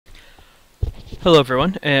Hello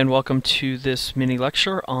everyone, and welcome to this mini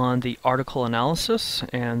lecture on the article analysis,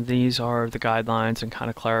 and these are the guidelines and kind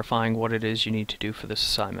of clarifying what it is you need to do for this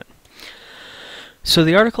assignment. So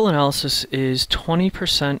the article analysis is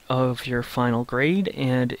 20% of your final grade,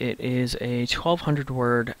 and it is a 1,200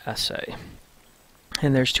 word essay.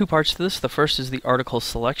 And there's two parts to this. The first is the article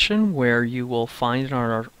selection, where you will find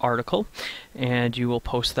an article and you will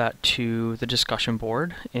post that to the discussion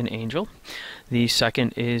board in Angel. The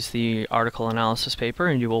second is the article analysis paper,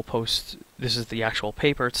 and you will post, this is the actual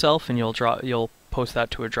paper itself, and you'll post that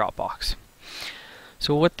to a Dropbox.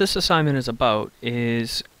 So what this assignment is about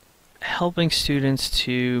is helping students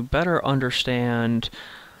to better understand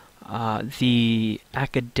the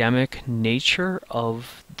academic nature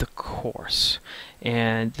of the course.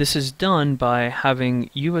 And this is done by having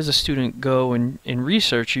you as a student go and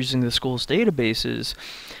research using the school's databases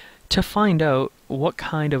to find out what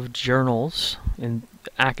kind of journals, and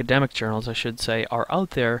academic journals I should say, are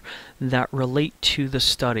out there that relate to the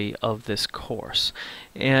study of this course.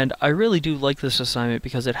 And I really do like this assignment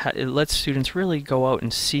because it lets students really go out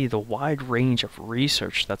and see the wide range of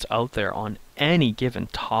research that's out there on any given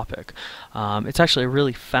topic. It's actually a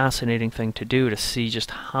really fascinating thing to do, to see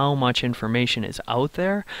just how much information is out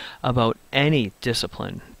there about any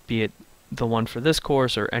discipline, be it the one for this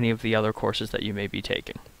course or any of the other courses that you may be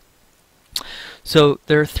taking. So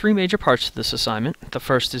there are three major parts to this assignment. The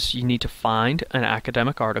first is you need to find an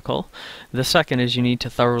academic article. The second is you need to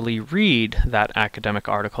thoroughly read that academic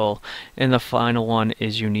article. And the final one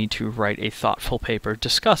is you need to write a thoughtful paper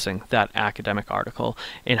discussing that academic article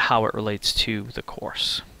and how it relates to the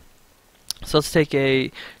course. So let's take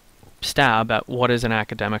a stab at what is an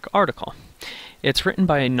academic article. It's written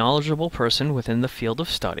by a knowledgeable person within the field of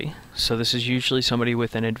study. So this is usually somebody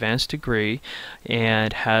with an advanced degree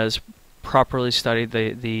and has properly studied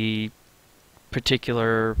the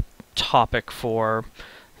particular topic for,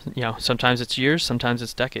 sometimes it's years, sometimes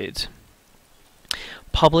it's decades.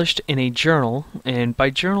 Published in a journal, and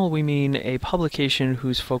by journal we mean a publication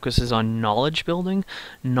whose focus is on knowledge building,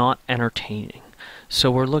 not entertaining.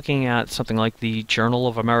 So we're looking at something like the Journal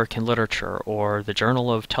of American Literature or the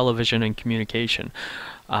Journal of Television and Communication.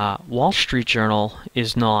 Wall Street Journal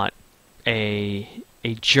is not a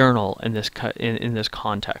journal in this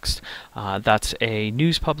context. That's a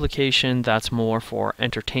news publication that's more for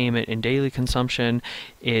entertainment and daily consumption.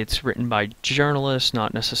 It's written by journalists,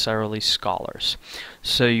 not necessarily scholars.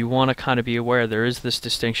 So you want to kind of be aware there is this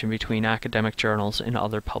distinction between academic journals and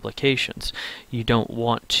other publications. You don't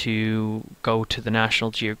want to go to the National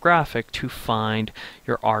Geographic to find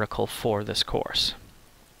your article for this course.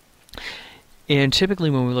 And typically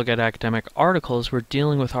when we look at academic articles, we're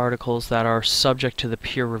dealing with articles that are subject to the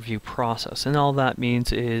peer review process. And all that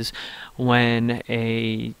means is when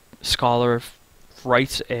a scholar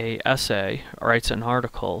writes an essay, writes an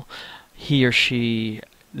article, he or she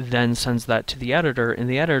then sends that to the editor, and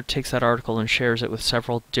the editor takes that article and shares it with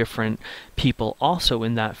several different people also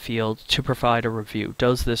in that field to provide a review.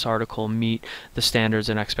 Does this article meet the standards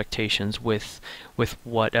and expectations with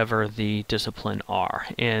whatever the discipline are?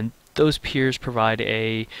 And those peers provide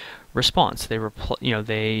a response. They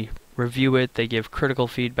review it, they give critical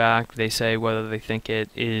feedback, they say whether they think it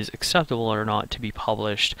is acceptable or not to be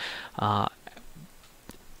published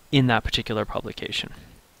in that particular publication.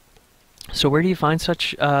 So where do you find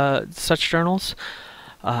such journals?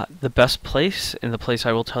 The best place, and the place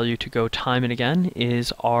I will tell you to go time and again,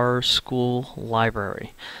 is our school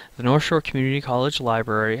library. The North Shore Community College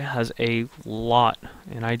Library has a lot,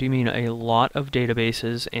 and I do mean a lot, of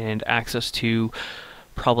databases and access to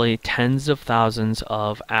probably tens of thousands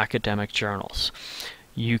of academic journals.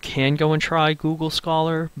 You can go and try Google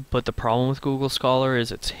Scholar, but the problem with Google Scholar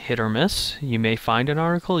is it's hit or miss. You may find an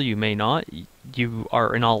article, you may not. You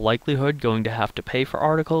are in all likelihood going to have to pay for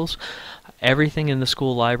articles. Everything in the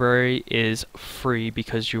school library is free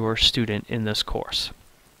because you're a student in this course.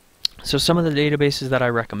 So some of the databases that I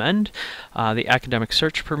recommend, the Academic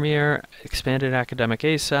Search Premier, Expanded Academic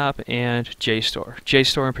ASAP, and JSTOR.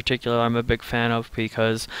 JSTOR in particular I'm a big fan of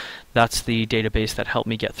because that's the database that helped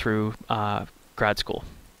me get through grad school.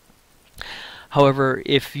 However,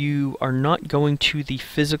 if you are not going to the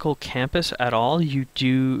physical campus at all,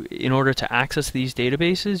 in order to access these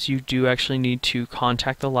databases, you do actually need to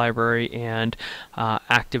contact the library and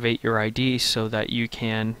activate your ID so that you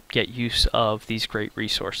can get use of these great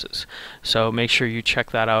resources. So make sure you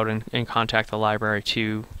check that out and contact the library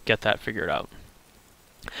to get that figured out.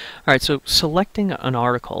 Alright, so selecting an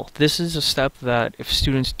article. This is a step that if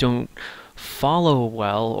students don't follow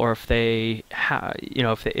well, or if they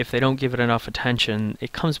if they don't give it enough attention,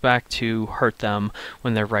 it comes back to hurt them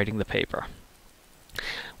when they're writing the paper.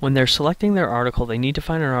 When they're selecting their article, they need to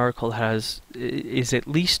find an article that is at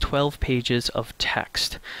least 12 pages of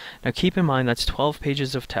text. Now keep in mind that's 12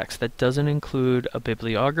 pages of text. That doesn't include a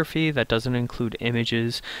bibliography, that doesn't include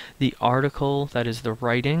images. The article, that is the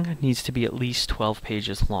writing, needs to be at least 12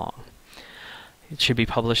 pages long. It should be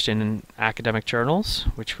published in academic journals,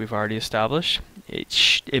 which we've already established.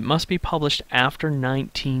 It must be published after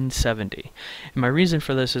 1970. And my reason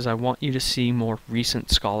for this is I want you to see more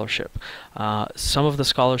recent scholarship. Some of the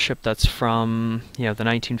scholarship that's from the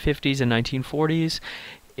 1950s and 1940s,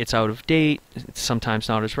 it's out of date, it's sometimes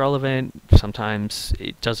not as relevant, sometimes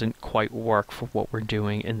it doesn't quite work for what we're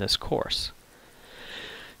doing in this course.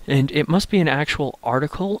 And it must be an actual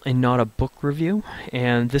article and not a book review.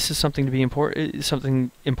 And this is something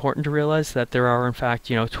important to realize, that there are in fact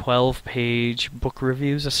 12-page book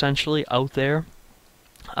reviews essentially out there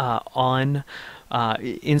in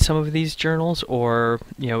some of these journals, or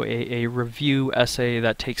a review essay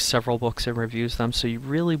that takes several books and reviews them. So you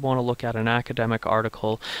really want to look at an academic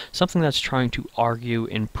article, something that's trying to argue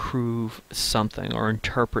and prove something or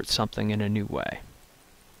interpret something in a new way.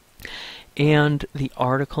 And the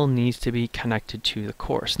article needs to be connected to the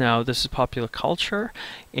course. Now, this is popular culture,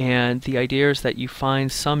 and the idea is that you find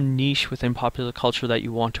some niche within popular culture that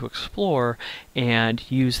you want to explore and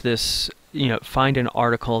use this, find an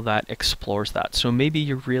article that explores that. So maybe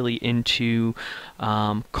you're really into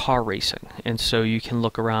car racing, and so you can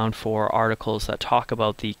look around for articles that talk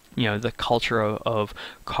about the culture of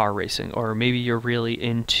car racing. Or maybe you're really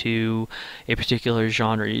into a particular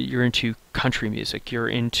genre. You're into country music, you're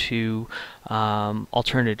into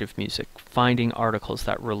alternative music, finding articles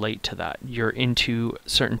that relate to that. You're into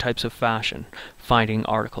certain types of fashion, finding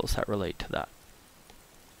articles that relate to that.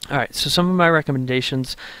 Alright, so some of my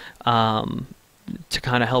recommendations to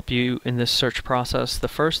kind of help you in this search process. The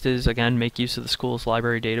first is, again, make use of the school's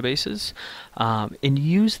library databases and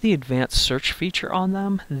use the advanced search feature on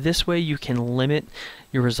them. This way you can limit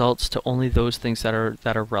your results to only those things that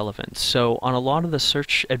are relevant. So on a lot of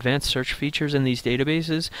the advanced search features in these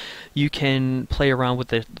databases, you can play around with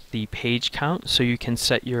the page count. So you can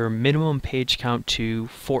set your minimum page count to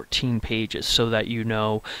 14 pages, so that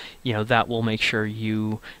that will make sure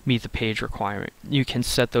you meet the page requirement. You can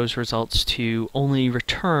set those results to only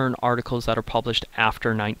return articles that are published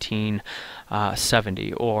after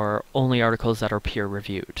 1970, or only articles that are peer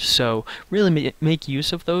reviewed. So really make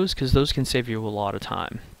use of those, because those can save you a lot of time.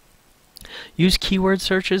 Use keyword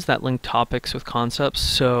searches that link topics with concepts.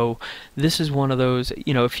 So this is one of those,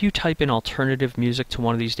 if you type in alternative music to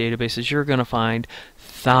one of these databases, you're going to find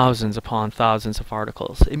thousands upon thousands of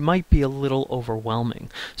articles. It might be a little overwhelming.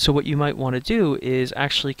 So what you might want to do is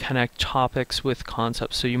actually connect topics with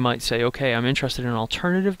concepts. So you might say, okay, I'm interested in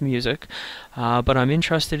alternative music, but I'm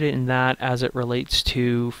interested in that as it relates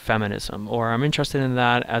to feminism, or I'm interested in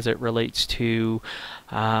that as it relates to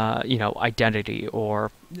identity,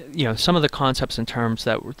 or some of the concepts and terms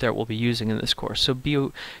that we'll be using in this course. So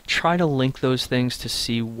try to link those things to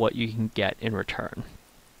see what you can get in return.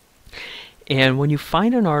 And when you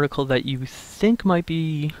find an article that you think might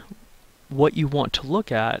be what you want to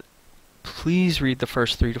look at, please read the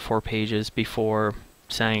first 3 to 4 pages before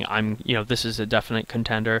saying, this is a definite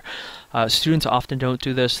contender. Students often don't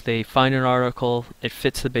do this. They find an article, it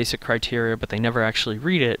fits the basic criteria, but they never actually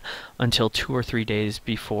read it until 2 or 3 days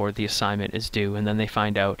before the assignment is due, and then they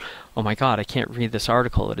find out, oh my god, I can't read this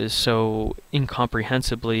article. It is so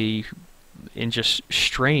incomprehensibly and just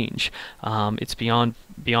strange. It's beyond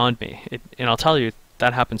me. And I'll tell you,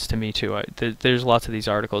 that happens to me too. There's lots of these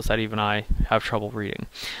articles that even I have trouble reading.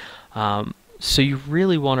 So you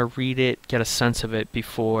really want to read it, get a sense of it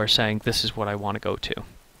before saying, this is what I want to go to.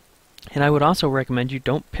 And I would also recommend you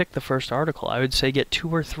don't pick the first article. I would say get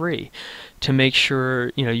 2 or 3 to make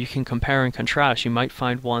sure you can compare and contrast. You might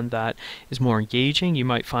find one that is more engaging. You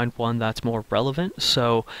might find one that's more relevant.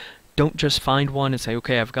 So don't just find one and say,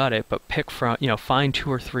 okay, I've got it, but pick from, find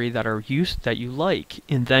 2 or 3 that you like,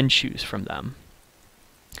 and then choose from them.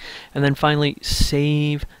 And then finally,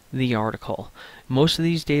 save the article. Most of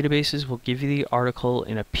these databases will give you the article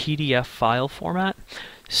in a PDF file format.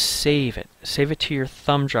 Save it. Save it to your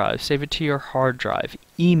thumb drive. Save it to your hard drive.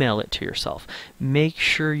 Email it to yourself. Make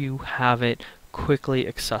sure you have it quickly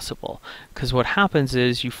accessible, because what happens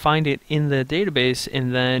is you find it in the database,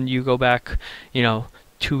 and then you go back, 2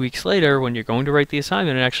 weeks later when you're going to write the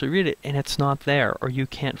assignment and actually read it, and it's not there, or you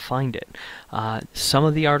can't find it. Some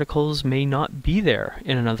of the articles may not be there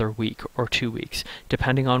in another week or 2 weeks,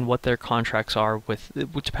 depending on what their contracts are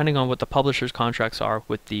depending on what the publisher's contracts are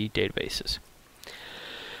with the databases.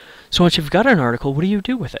 So once you've got an article, what do you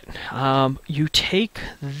do with it? You take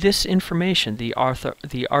this information, the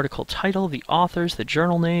article title, the authors, the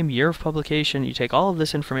journal name, year of publication, you take all of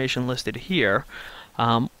this information listed here,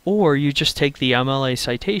 or you just take the MLA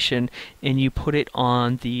citation and you put it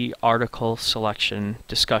on the article selection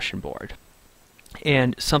discussion board.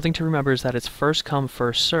 And something to remember is that it's first come,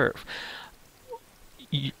 first serve.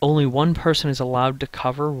 Only one person is allowed to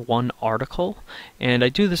cover one article, and I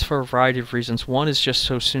do this for a variety of reasons. One is just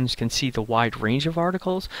so students can see the wide range of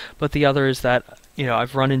articles, but the other is that, you know,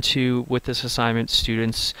 I've run into, with this assignment,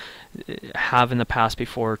 students have in the past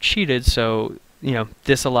before cheated, so, you know,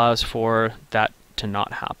 this allows for that to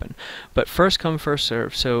not happen. But first come, first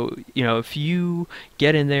serve. So, you know, if you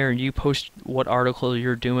get in there and you post what article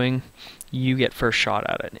you're doing, you get first shot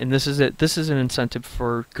at it. And this is it. This is an incentive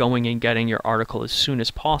for going and getting your article as soon as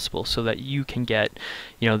possible, so that you can get,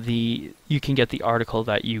 you know, the article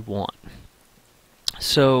that you want.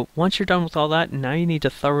 So once you're done with all that, now you need to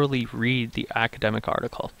thoroughly read the academic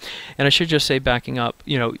article. And I should just say, backing up,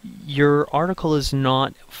 you know, your article is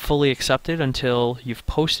not fully accepted until you've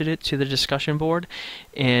posted it to the discussion board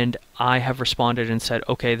and I have responded and said,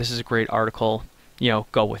 okay, this is a great article, you know,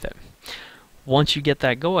 go with it. Once you get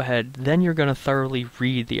that go-ahead, then you're going to thoroughly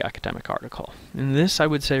read the academic article. And this, I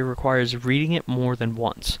would say, requires reading it more than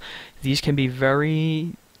once. These can be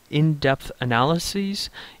very in-depth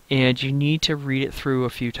analyses, and you need to read it through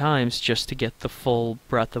a few times just to get the full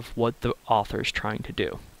breadth of what the author is trying to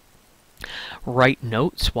do. Write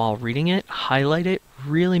notes while reading it, highlight it,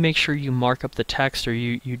 really make sure you mark up the text, or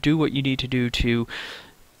you do what you need to do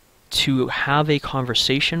to have a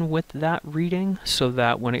conversation with that reading, so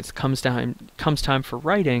that when it comes time for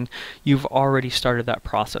writing, you've already started that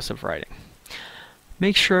process of writing.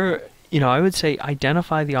 Make sure, you know, I would say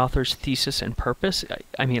identify the author's thesis and purpose.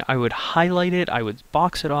 I mean, I would highlight it, I would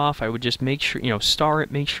box it off, I would just make sure, you know, star it,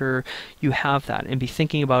 make sure you have that, and be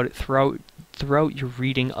thinking about it throughout your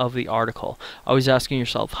reading of the article. Always asking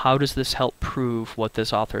yourself, how does this help prove what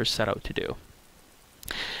this author has set out to do?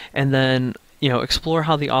 And then, you know, explore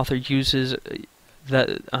how the author uses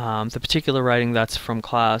the particular writing that's from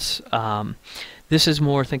class. This is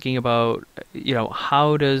more thinking about, you know,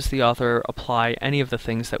 how does the author apply any of the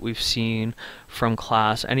things that we've seen from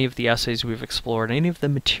class, any of the essays we've explored, any of the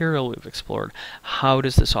material we've explored. How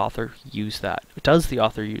does this author use that? Does the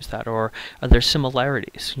author use that, or are there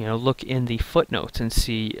similarities? You know, look in the footnotes and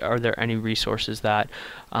see, are there any resources that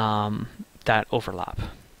that overlap?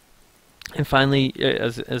 And finally,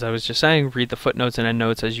 as I was just saying, read the footnotes and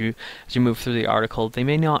endnotes as you move through the article. They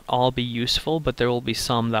may not all be useful, but there will be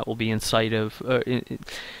some that will be should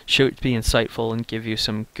be insightful and give you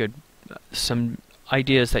some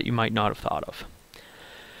ideas that you might not have thought of.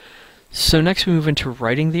 So next we move into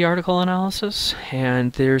writing the article analysis,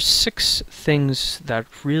 and there's 6 things that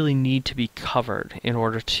really need to be covered in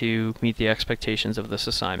order to meet the expectations of this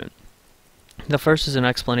assignment. The first is an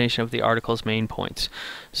explanation of the article's main points.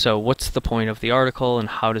 So what's the point of the article and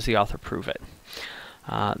how does the author prove it?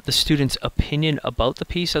 The student's opinion about the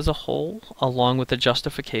piece as a whole, along with the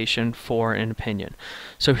justification for an opinion.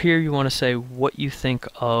 So here you want to say what you think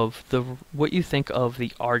of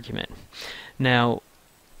the argument. Now,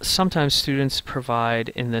 sometimes students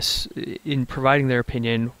in providing their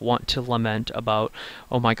opinion, want to lament about,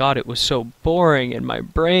 oh my god, it was so boring in my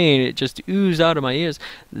brain, it just oozed out of my ears.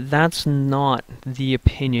 That's not the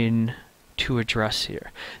opinion to address here.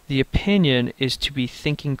 The opinion is to be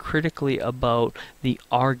thinking critically about the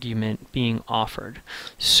argument being offered.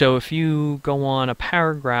 So if you go on a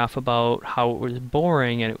paragraph about how it was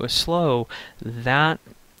boring and it was slow, that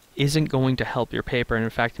isn't going to help your paper, and in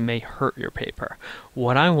fact it may hurt your paper.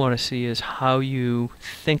 What I want to see is how you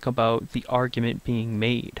think about the argument being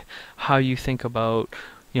made, how you think about,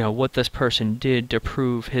 you know, what this person did to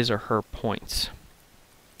prove his or her points.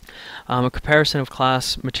 A comparison of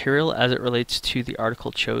class material as it relates to the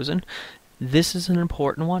article chosen. This is an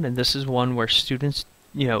important one, and this is one where students,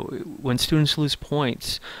 you know, when students lose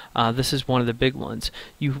points, this is one of the big ones.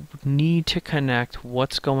 You need to connect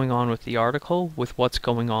what's going on with the article with what's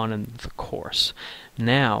going on in the course.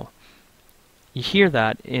 Now, you hear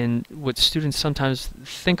that, and what students sometimes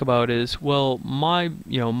think about is, well, my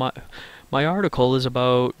article is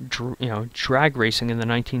about drag racing in the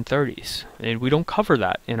 1930s, and we don't cover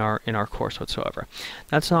that in our course whatsoever.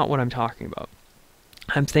 That's not what I'm talking about.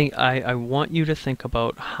 I want you to think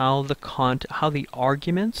about how the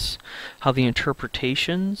arguments, how the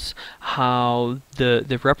interpretations, how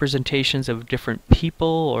the representations of different people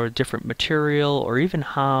or different material, or even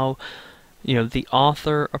how, you know, the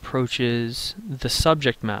author approaches the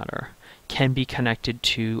subject matter can be connected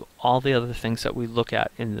to all the other things that we look at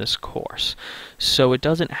in this course. So it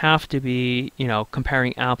doesn't have to be,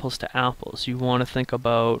 comparing apples to apples. You want to think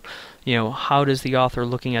about, how does the author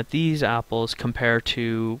looking at these apples compare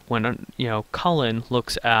to when, Cullen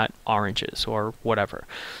looks at oranges or whatever.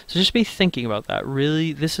 So just be thinking about that.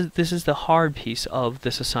 Really, this is the hard piece of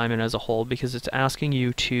this assignment as a whole, because it's asking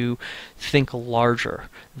you to think larger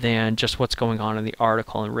than just what's going on in the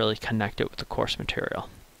article and really connect it with the course material.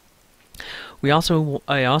 I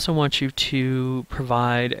also want you to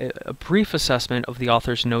provide a brief assessment of the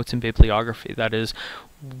author's notes and bibliography. That is,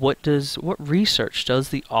 what research does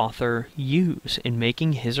the author use in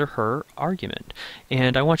making his or her argument?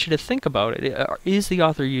 And I want you to think about it. Is the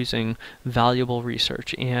author using valuable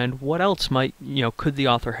research? And what else could the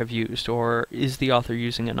author have used? Or is the author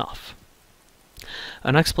using enough?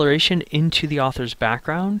 An exploration into the author's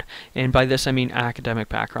background, and by this I mean academic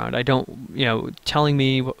background. I don't, telling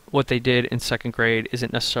me what they did in second grade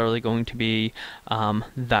isn't necessarily going to be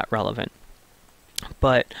that relevant.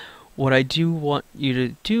 But what I do want you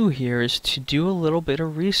to do here is to do a little bit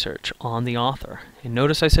of research on the author. And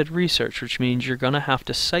notice I said research, which means you're going to have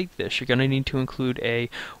to cite this. You're going to need to include a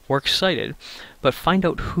work cited, but find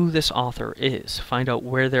out who this author is. Find out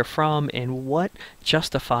where they're from and what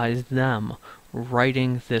justifies them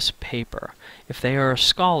writing this paper. If they are a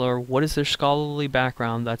scholar, what is their scholarly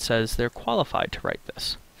background that says they're qualified to write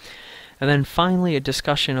this? And then finally, a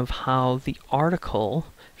discussion of how the article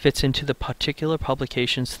fits into the particular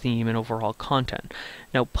publication's theme and overall content.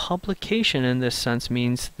 Now, publication in this sense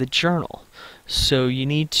means the journal. So you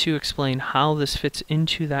need to explain how this fits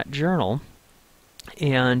into that journal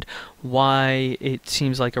and why it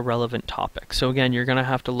seems like a relevant topic. So again, you're going to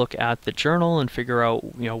have to look at the journal and figure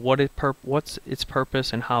out, what's its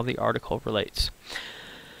purpose and how the article relates.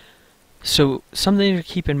 So something to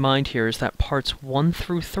keep in mind here is that parts 1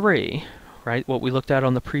 through 3, right, what we looked at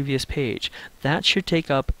on the previous page, that should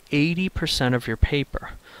take up 80% of your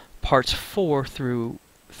paper. Parts 4 through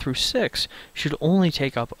 6 should only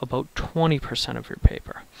take up about 20% of your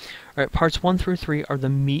paper. All right, parts 1 through 3 are the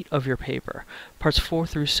meat of your paper. Parts 4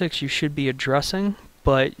 through 6 you should be addressing,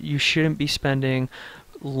 but you shouldn't be spending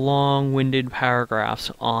long-winded paragraphs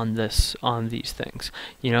on these things.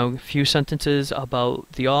 A few sentences about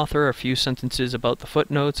the author, a few sentences about the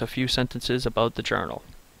footnotes, a few sentences about the journal.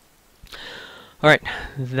 All right,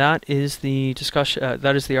 that is the discussion.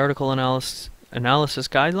 That is the article analysis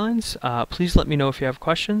guidelines. Please let me know if you have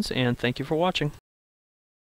questions, and thank you for watching.